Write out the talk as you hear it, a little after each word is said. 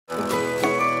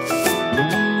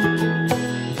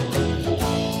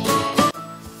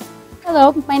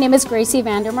Hello, my name is Gracie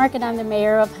Vandermark and I'm the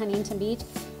Mayor of Huntington Beach.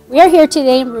 We are here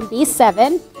today in room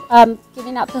B7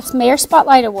 giving out the Mayor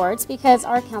Spotlight Awards because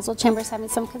our council chamber is having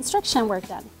some construction work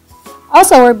done.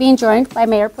 Also, we're being joined by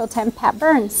Mayor Pro Tem Pat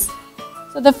Burns.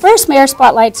 So the first Mayor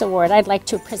Spotlights Award I'd like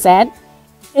to present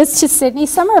is to Sydney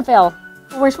Somerville,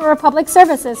 who works for Public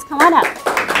Services. Come on up.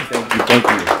 Thank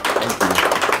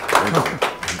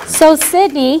you. So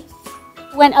Sydney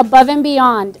went above and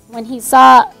beyond when he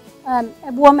saw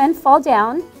a woman fall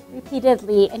down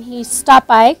repeatedly, and he stopped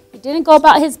by. He didn't go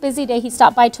about his busy day. He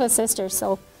stopped by to assist her.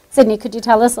 So, Sydney, could you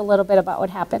tell us a little bit about what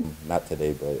happened? Not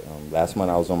today, but last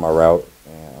month I was on my route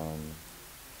and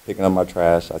picking up my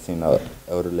trash. I seen an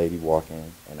elder lady walking,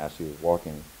 and as she was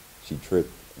walking, she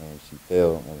tripped and she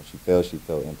fell. And when she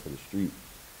fell into the street.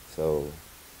 So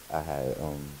I had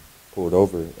pulled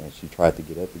over, and she tried to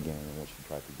get up again. And when she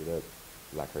tried to get up,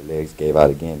 like her legs gave out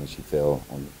again, and she fell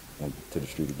into the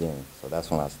street again. So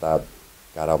that's when I stopped.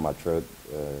 Got out my truck,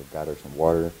 got her some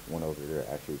water, went over there,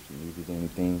 asked her if she needed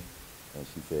anything, and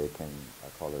she said, can I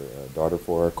call her daughter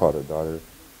for her? Called her daughter,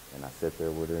 and I sat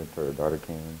there with her until her daughter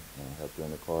came and helped her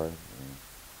in the car, and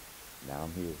now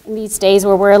I'm here. In these days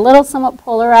where we're a little somewhat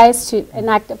polarized, an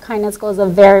act of kindness goes a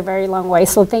very, very long way,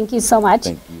 so thank you so much.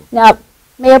 Thank you. Now,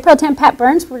 Mayor Pro Tem Pat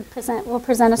Burns will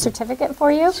present a certificate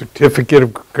for you. Certificate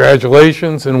of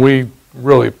congratulations, and we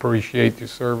really appreciate your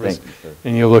service. Thank you, sir.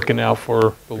 And you're looking out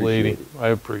for the lady. I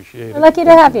appreciate it. We're lucky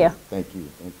to have you. Thank you.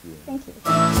 Thank you. Thank you.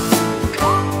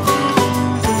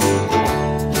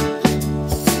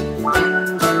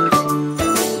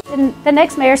 The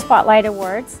next Mayor Spotlight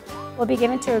Awards will be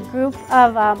given to a group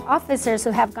of officers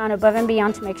who have gone above and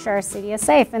beyond to make sure our city is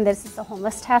safe, and this is the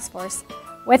Homeless Task Force.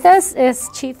 With us is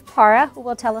Chief Para, who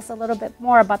will tell us a little bit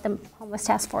more about the Homeless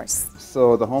Task Force.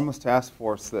 So the Homeless Task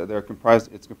Force,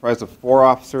 it's comprised of 4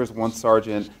 officers, 1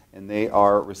 sergeant, and they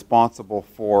are responsible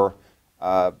for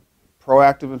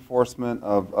proactive enforcement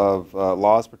of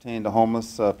laws pertaining to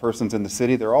homeless persons in the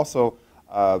city. They're also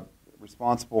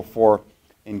responsible for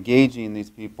engaging these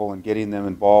people and getting them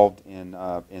involved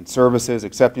in services,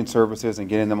 accepting services, and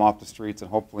getting them off the streets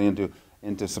and hopefully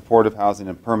into supportive housing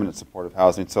and permanent supportive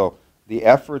housing. So the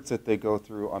efforts that they go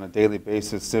through on a daily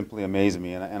basis simply amaze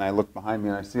me. And I look behind me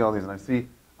and I see all these, and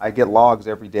I get logs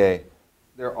every day.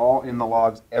 They're all in the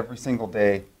logs every single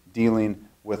day dealing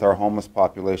with our homeless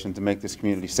population to make this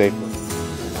community safer.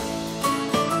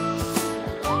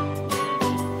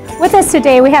 With us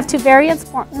today, we have 2 very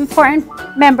important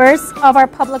members of our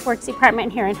Public Works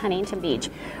Department here in Huntington Beach.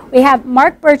 We have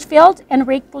Mark Birchfield and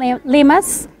Rick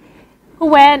Limas, who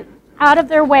went out of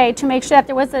their way to make sure that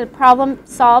there was a problem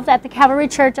solved at the Calvary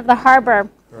Church of the Harbor.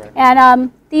 Correct.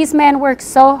 And these men work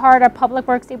so hard, our Public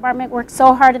Works Department works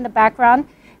so hard in the background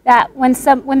that when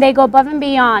they go above and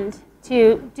beyond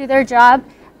to do their job,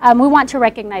 we want to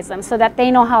recognize them so that they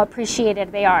know how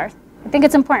appreciated they are. I think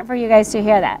it's important for you guys to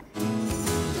hear that.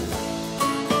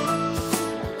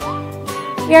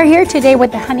 We are here today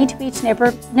with the Huntington Beach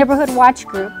Neighborhood Watch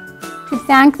Group to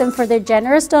thank them for their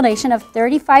generous donation of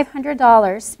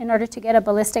 $3,500 in order to get a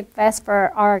ballistic vest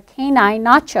for our canine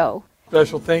Nacho.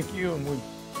 Special thank you, and we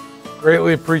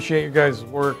greatly appreciate you guys'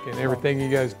 work and everything you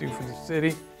guys do for the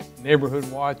city, Neighborhood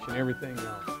Watch, and everything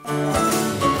else.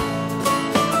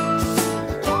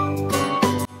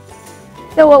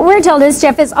 So what we're told is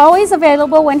Jeff is always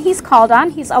available when he's called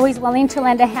on. He's always willing to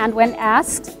lend a hand when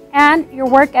asked. And your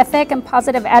work ethic and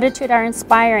positive attitude are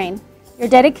inspiring. Your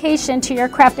dedication to your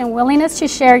craft and willingness to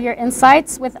share your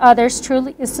insights with others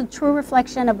truly is a true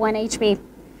reflection of 1HB.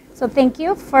 So thank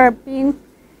you for being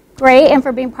great and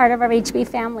for being part of our HB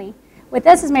family. With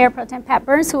us is Mayor Pro Tem Pat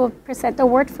Burns, who will present the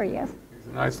award for you. It's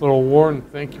a nice little award,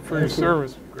 and thank you for your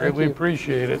service. Greatly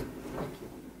appreciate it.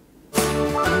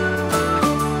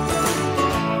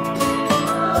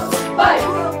 Bye.